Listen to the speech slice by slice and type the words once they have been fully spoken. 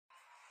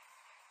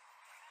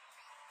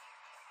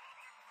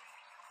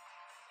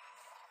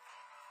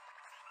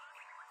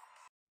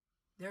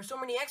There are so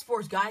many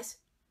X-Force, guys.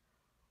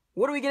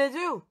 What are we gonna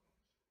do?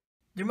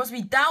 There must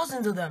be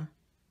thousands of them.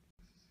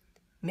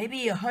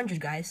 Maybe 100,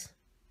 guys.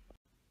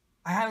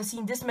 I haven't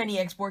seen this many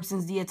X-Force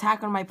since the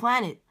attack on my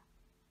planet.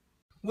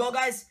 Well,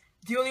 guys,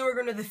 the only way we're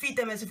gonna defeat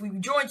them is if we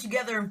join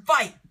together and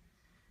fight.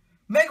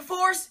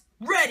 Megaforce,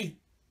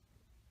 ready!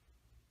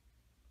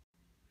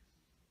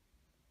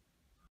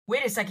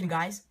 Wait a second,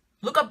 guys.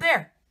 Look up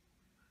there.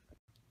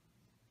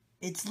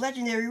 It's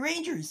Legendary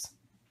Rangers.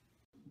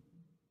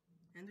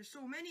 And there's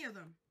so many of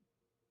them.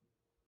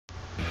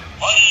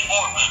 Mighty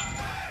Morphin!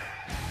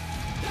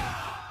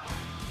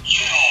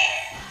 Yeah!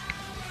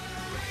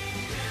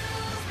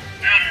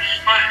 In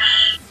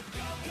space!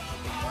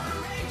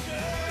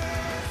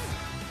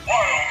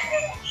 Wild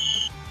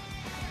Force!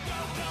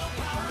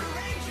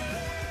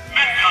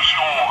 Ninja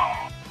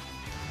Storm!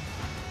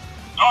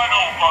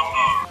 Dino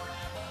Thunder!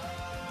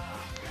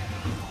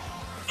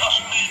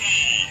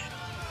 SPD!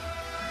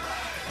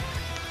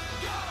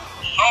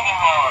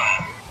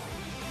 Samurai!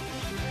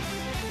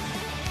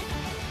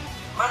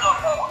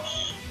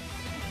 Megaforce!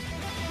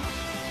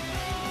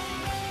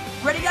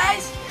 Ready,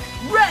 guys?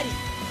 Ready!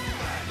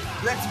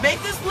 Let's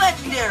make this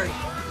legendary.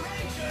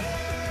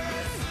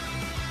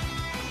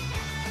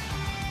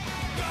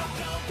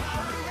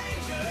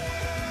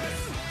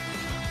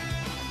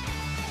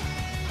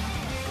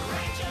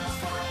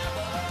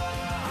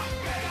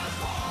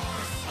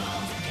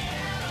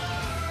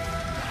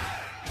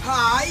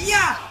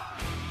 Hi-ya!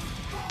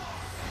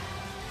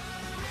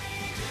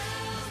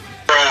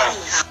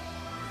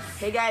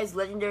 Hey guys,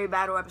 Legendary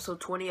Battle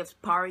episode 20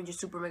 of Power Rangers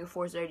Super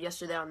Megaforce aired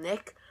yesterday on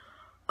Nick.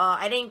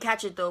 I didn't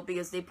catch it though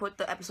because they put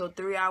the episode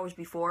 3 hours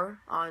before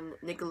on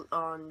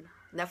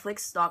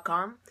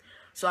Netflix.com,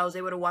 so I was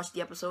able to watch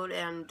the episode,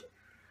 and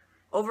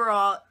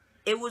overall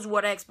it was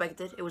what I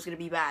expected. It was gonna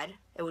be bad.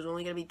 It was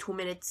only gonna be 2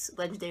 minutes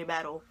Legendary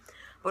Battle,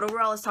 but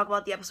overall let's talk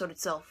about the episode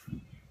itself.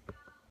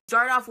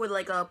 Start off with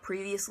like a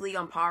previously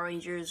on Power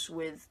Rangers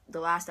with the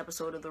last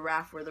episode of the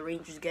raft where the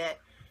Rangers get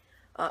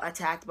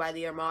attacked by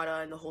the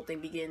Armada and the whole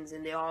thing begins,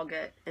 and and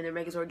their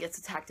Megazord gets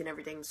attacked and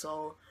everything.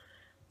 So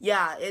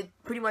yeah, it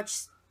pretty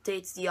much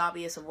states the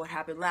obvious of what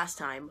happened last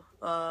time.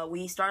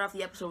 We start off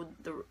the episode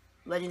with the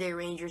Legendary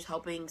Rangers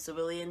helping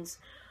civilians.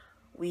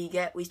 We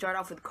start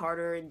off with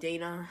Carter and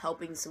Dana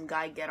helping some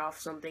guy get off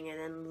something, and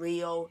then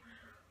Leo,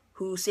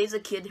 who saves a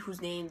kid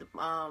who's named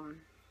I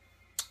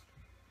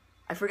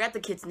forgot the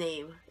kid's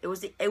name. It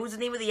was the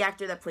name of the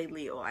actor that played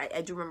Leo.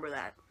 I do remember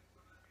that.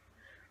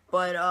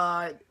 But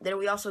then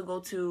we also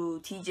go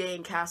to TJ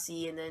and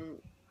Cassie, and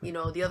then, you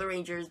know, the other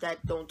Rangers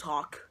that don't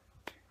talk.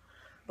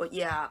 But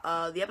yeah,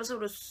 the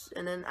episode was,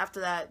 and then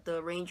after that,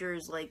 the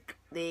Rangers, like,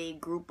 they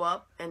group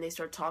up and they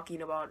start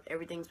talking about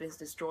everything's been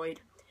destroyed.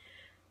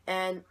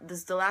 And this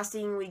is the last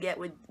thing we get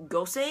with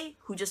Gosei,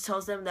 who just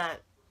tells them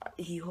that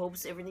he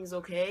hopes everything's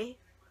okay.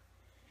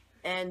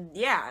 And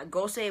yeah,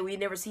 Gosei, we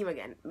never see him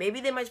again. Maybe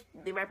they might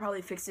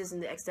probably fix this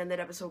in the extended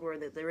episode where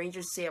the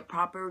Rangers say a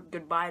proper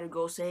goodbye to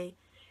Gosei.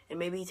 And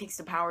maybe he takes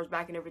the powers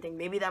back and everything.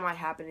 Maybe that might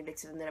happen in the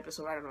extended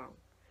episode. I don't know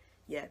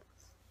yet.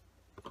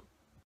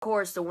 Of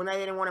course, the one I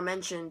didn't want to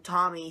mention,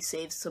 Tommy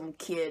saves some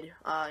kid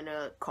in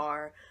a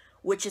car,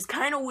 which is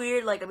kind of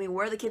weird. Like, I mean,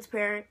 where are the kid's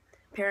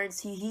parents?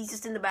 He's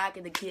just in the back,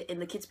 and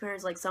the kid's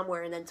parents like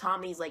somewhere, and then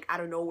Tommy's like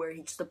out of nowhere.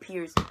 He just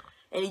appears,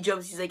 and he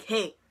jumps. He's like,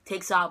 "Hey,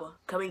 take Saba,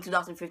 coming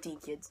 2015,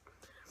 kids."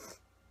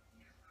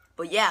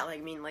 But yeah, like,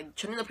 I mean, like,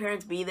 shouldn't the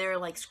parents be there,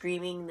 like,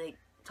 screaming? Like,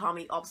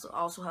 Tommy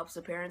also helps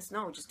the parents?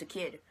 No, just a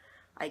kid.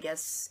 I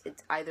guess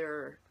it's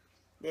either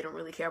they don't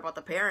really care about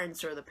the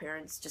parents, or the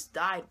parents just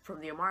died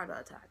from the Armada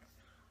attack.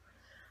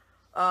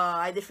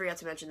 I did forget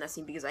to mention that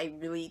scene because I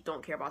really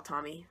don't care about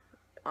Tommy.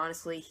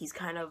 Honestly, he's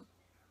kind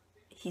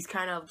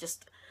of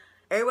just,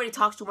 everybody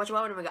talks too much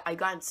about him. I've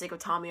gotten sick of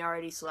Tommy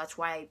already, so that's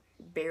why I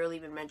barely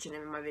even mention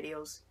him in my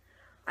videos.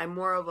 I'm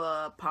more of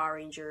a Power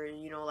Ranger,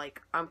 you know,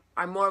 like,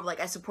 I'm more of,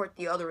 like, I support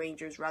the other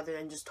Rangers rather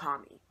than just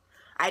Tommy.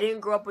 I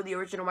didn't grow up with the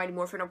original Mighty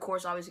Morphin, of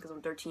course, obviously, because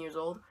I'm 13 years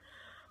old.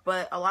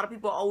 But a lot of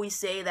people always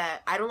say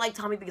that I don't like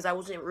Tommy because I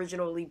wasn't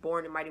originally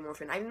born in Mighty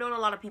Morphin. I've known a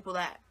lot of people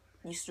that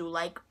used to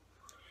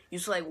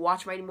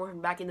watch Mighty Morphin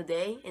back in the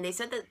day, and they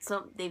said that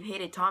they've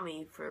hated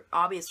Tommy for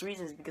obvious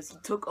reasons because he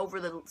took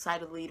over the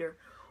side of the leader,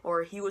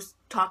 or he was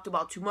talked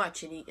about too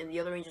much, and the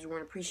other Rangers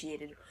weren't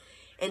appreciated.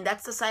 And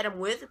that's the side I'm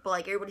with, but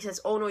like everybody says,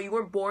 oh no, you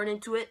weren't born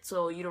into it,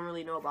 so you don't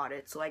really know about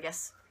it. So I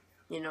guess,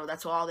 you know,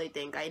 that's all they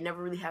think. I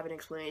never really have an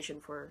explanation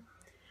for.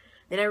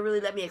 They never really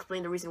let me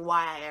explain the reason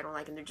why I don't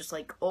like him. They're just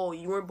like, oh,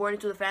 you weren't born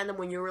into the fandom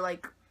when you were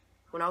like,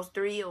 when I was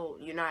 3. Oh,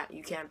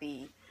 you can't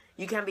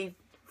be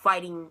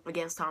fighting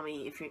against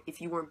Tommy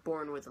if you weren't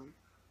born with him.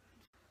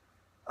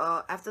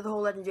 After the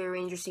whole Legendary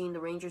Ranger scene,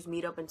 the Rangers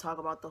meet up and talk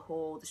about the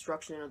whole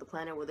destruction of the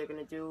planet, what they're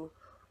gonna do.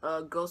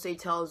 Gosei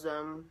tells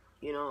them,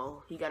 you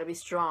know, you gotta be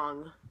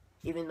strong,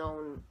 even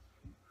though,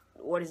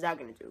 what is that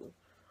gonna do?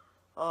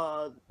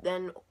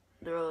 Then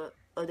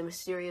the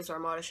mysterious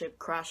Armada ship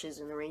crashes,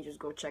 and the Rangers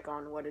go check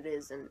on what it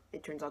is, and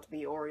it turns out to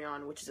be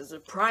Orion, which is a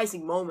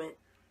surprising moment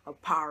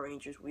of Power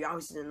Rangers. We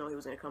obviously didn't know he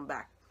was going to come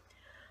back.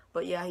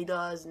 But yeah, he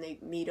does, and they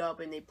meet up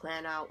and they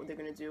plan out what they're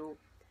gonna do.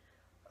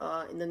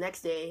 And the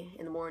next day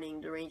in the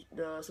morning,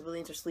 the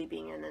civilians are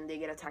sleeping, and then they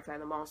get attacked by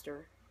the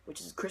monster,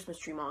 which is a Christmas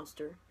tree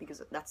monster,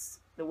 because that's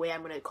the way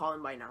I'm gonna call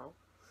him by now.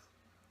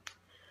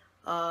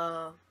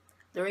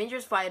 The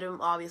Rangers fight him,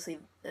 obviously,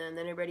 and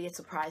then everybody gets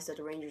surprised that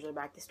the Rangers are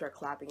back. They start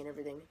clapping and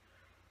everything.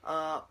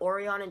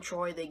 Orion and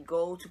Troy, they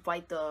go to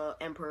fight the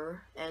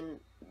Emperor, and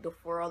the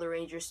 4 other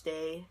Rangers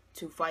stay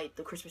to fight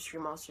the Christmas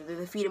tree monster. They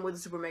defeat him with a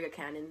super mega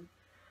cannon.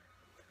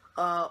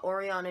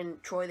 Orion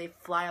and Troy, they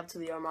fly up to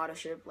the Armada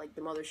ship, like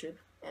the mothership,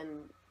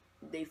 and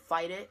they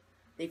fight it.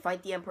 They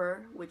fight the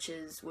Emperor, which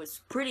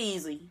was pretty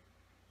easy.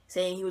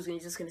 Saying he was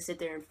just gonna sit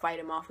there and fight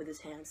him off with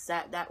his hands.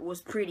 That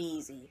was pretty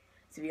easy,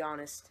 to be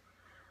honest.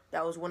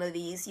 That was one of the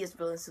easiest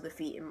villains to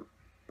defeat in,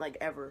 like,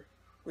 ever.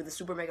 With the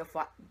super mega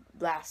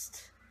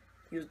blast,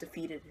 he was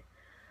defeated.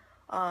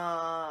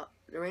 The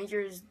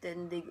Rangers,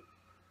 then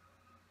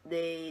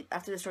they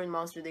after destroying the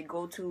monster, they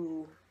go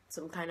to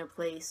some kind of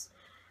place,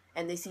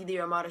 and they see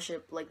the Armada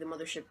ship, like the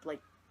mothership,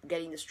 like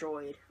getting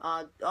destroyed.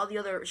 All the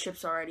other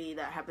ships already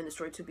that have been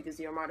destroyed too, because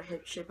the Armada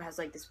ship has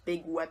like this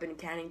big weapon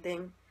cannon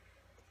thing,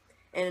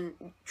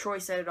 and Troy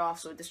set it off,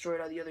 so it destroyed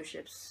all the other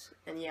ships.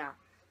 And yeah,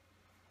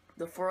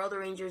 the 4 other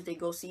Rangers, they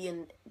go see,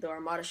 and the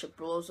Armada ship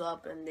blows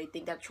up, and they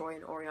think that Troy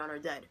and Orion are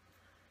dead.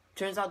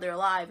 Turns out they're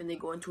alive, and they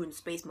go into in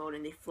space mode,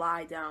 and they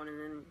fly down, and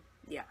then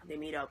yeah, they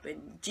meet up.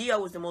 And Gia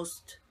was the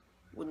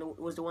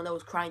one that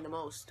was crying the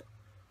most,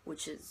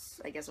 which is,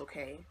 I guess,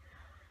 okay.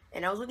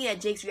 And I was looking at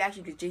Jake's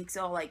reaction, because Jake's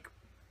all like,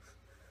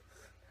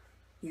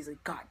 he's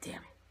like, God damn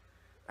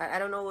it. I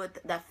don't know what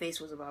that face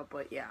was about,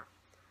 but yeah.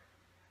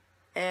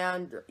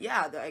 And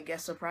yeah, I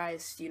guess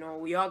surprised,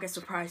 we all get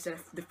surprised at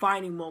a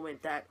defining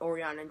moment that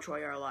Orion and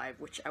Troy are alive,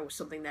 which was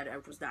something that I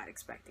was not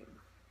expecting.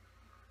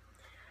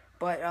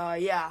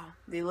 But yeah,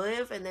 they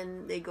live, and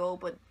then they go,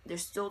 but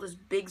there's still this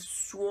big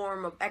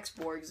swarm of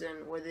X-Borgs,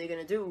 and what are they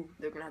gonna do?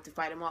 They're gonna have to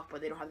fight them off, but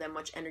they don't have that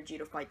much energy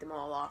to fight them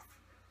all off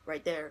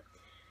right there.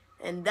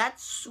 And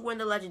that's when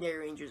the Legendary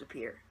Rangers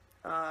appear.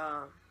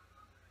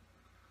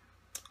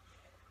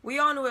 We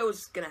all knew it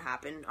was gonna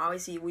happen.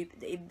 Obviously,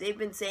 they've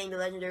been saying the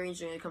Legendary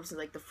Rangers are gonna come since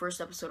like the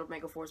first episode of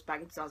Megaforce back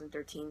in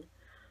 2013.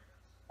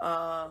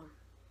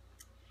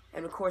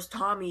 And of course,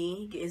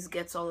 Tommy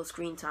gets all the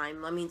screen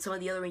time. I mean, some of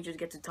the other Rangers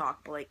get to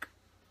talk, but like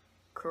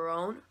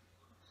Corone,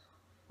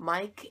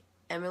 Mike,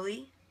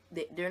 Emily,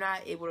 they're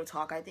not able to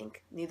talk. I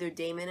think neither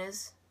Damon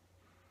is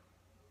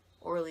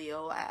or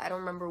Leo. I don't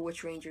remember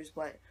which Rangers,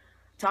 but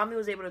Tommy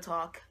was able to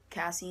talk.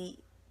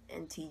 Cassie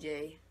and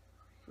TJ.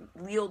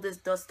 Leo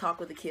does talk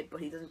with the kid, but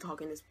he doesn't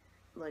talk in this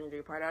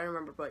legendary part. I don't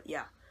remember, but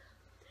yeah.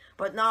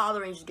 But not all the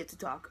Rangers get to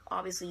talk.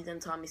 Obviously, then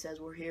Tommy says,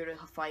 we're here to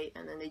fight,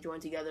 and then they join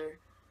together.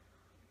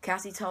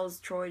 Cassie tells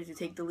Troy to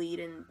take the lead,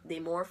 and they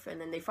morph,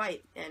 and then they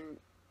fight. And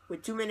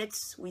with 2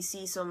 minutes, we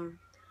see some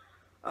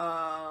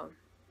Gokaiger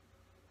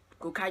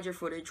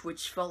footage,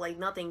 which felt like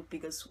nothing,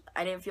 because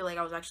I didn't feel like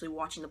I was actually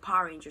watching the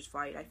Power Rangers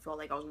fight. I felt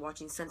like I was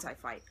watching Sentai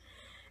fight.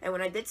 And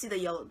when I did see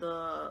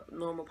the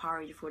normal Power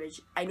Ranger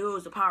footage, I knew it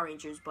was the Power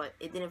Rangers, but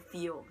it didn't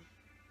feel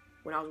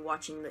when I was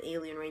watching the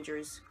Alien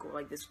Rangers go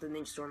like this with the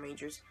Ninja Storm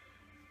Rangers.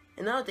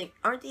 Another thing,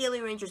 aren't the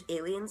Alien Rangers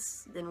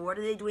aliens? Then what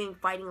are they doing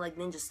fighting like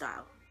ninja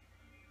style?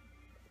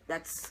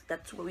 That's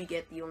what we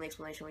get, the only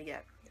explanation we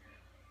get.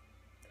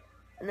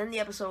 And then the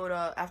episode,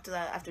 after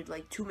that, after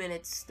like 2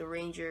 minutes, the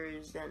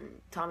Rangers,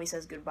 then Tommy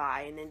says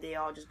goodbye, and then they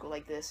all just go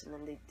like this, and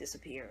then they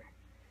disappear.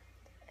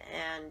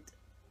 And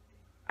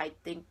I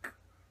think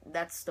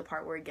that's the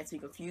part where it gets me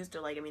confused.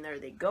 They're like, I mean, are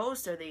they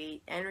ghosts? Are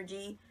they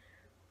energy?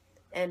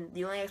 And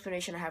the only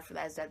explanation I have for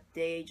that is that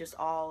they just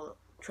all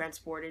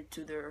transported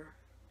to their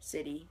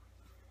city.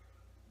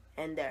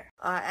 And there.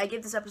 I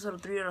give this episode a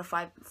 3 out of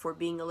 5 for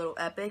being a little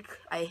epic.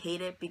 I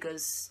hate it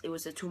because it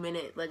was a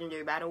 2-minute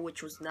legendary battle,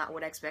 which was not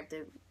what I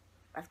expected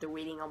after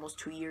waiting almost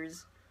 2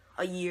 years,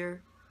 a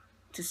year,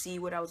 to see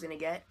what I was going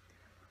to get.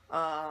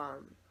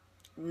 None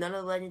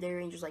of the legendary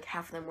Rangers, like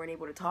half of them, weren't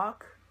able to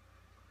talk.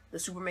 The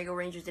Super Mega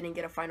Rangers didn't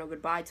get a final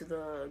goodbye to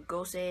the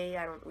Gosei.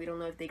 We don't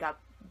know if they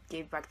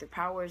gave back their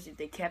powers, if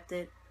they kept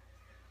it.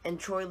 And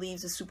Troy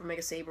leaves the Super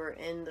Mega Saber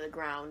in the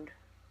ground,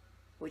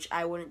 which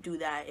I wouldn't do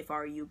that if I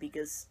were you,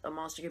 because a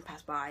monster can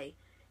pass by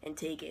and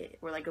take it.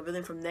 Or like a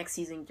villain from next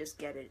season, just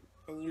get it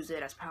and use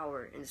it as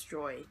power and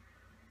destroy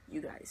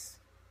you guys.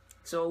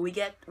 So we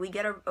get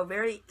a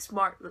very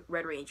smart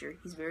Red Ranger.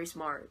 He's very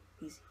smart.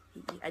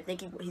 I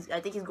think he's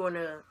going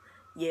to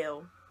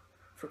Yale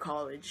for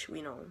college.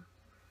 We know.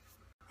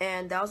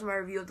 And that was my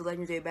review of the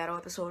Legendary Battle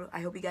episode.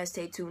 I hope you guys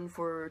stay tuned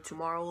for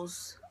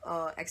tomorrow's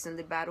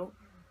extended battle.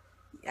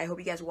 I hope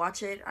you guys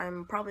watch it.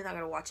 I'm probably not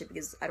going to watch it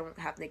because I don't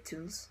have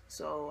Nicktoons.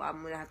 So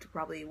I'm going to have to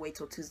probably wait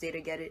till Tuesday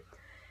to get it.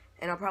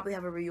 And I'll probably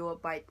have a review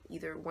up by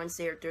either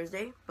Wednesday or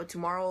Thursday. But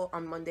tomorrow,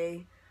 on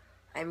Monday,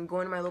 I'm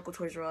going to my local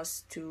Toys R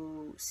Us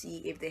to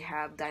see if they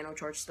have Dino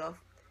Charge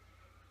stuff.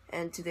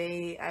 And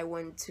today I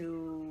went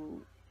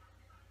to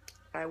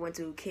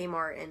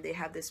Kmart, and they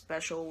have this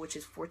special, which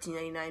is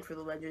 $14.99 for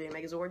the Legendary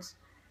Megazords.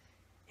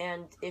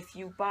 And if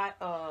you bought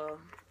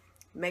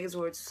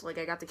Megazords, like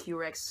I got the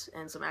Q-Rex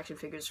and some action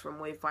figures from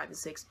Wave 5 and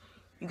 6.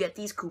 You get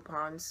these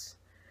coupons,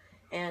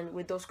 and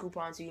with those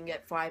coupons you can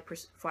get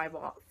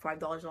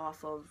 $5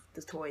 off of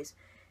the toys.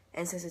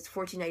 And since it's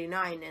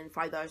 $14.99 and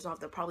 $5 off,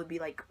 they'll probably be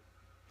like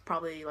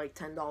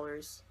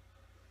 $10.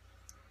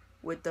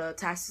 With the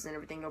taxes and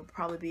everything, it'll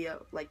probably be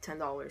like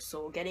 $10.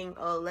 So getting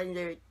a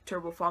legendary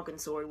Turbo Falcon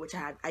sword, which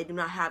I do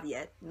not have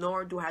yet,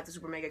 nor do I have the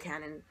Super Mega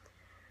Cannon.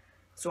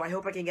 So I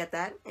hope I can get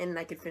that, and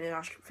I can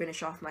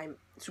finish off my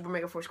Super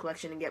Megaforce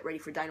collection and get ready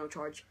for Dino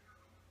Charge.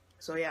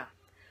 So yeah,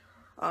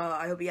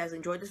 I hope you guys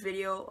enjoyed this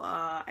video.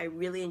 I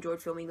really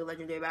enjoyed filming the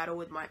legendary battle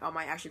with all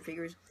my action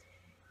figures.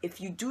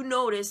 If you do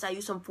notice, I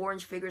used some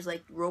 4-inch figures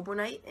like Robo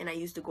Knight, and I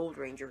used the Gold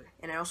Ranger,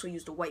 and I also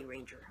used the White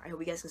Ranger. I hope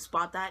you guys can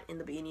spot that in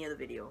the beginning of the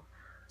video.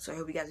 So I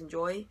hope you guys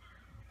enjoy,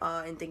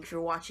 and thank you for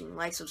watching.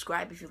 Like,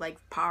 subscribe if you like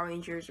Power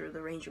Rangers or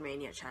the Ranger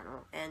Mania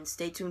channel, and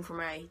stay tuned for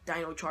my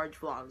Dino Charge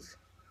vlogs.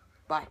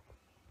 Bye.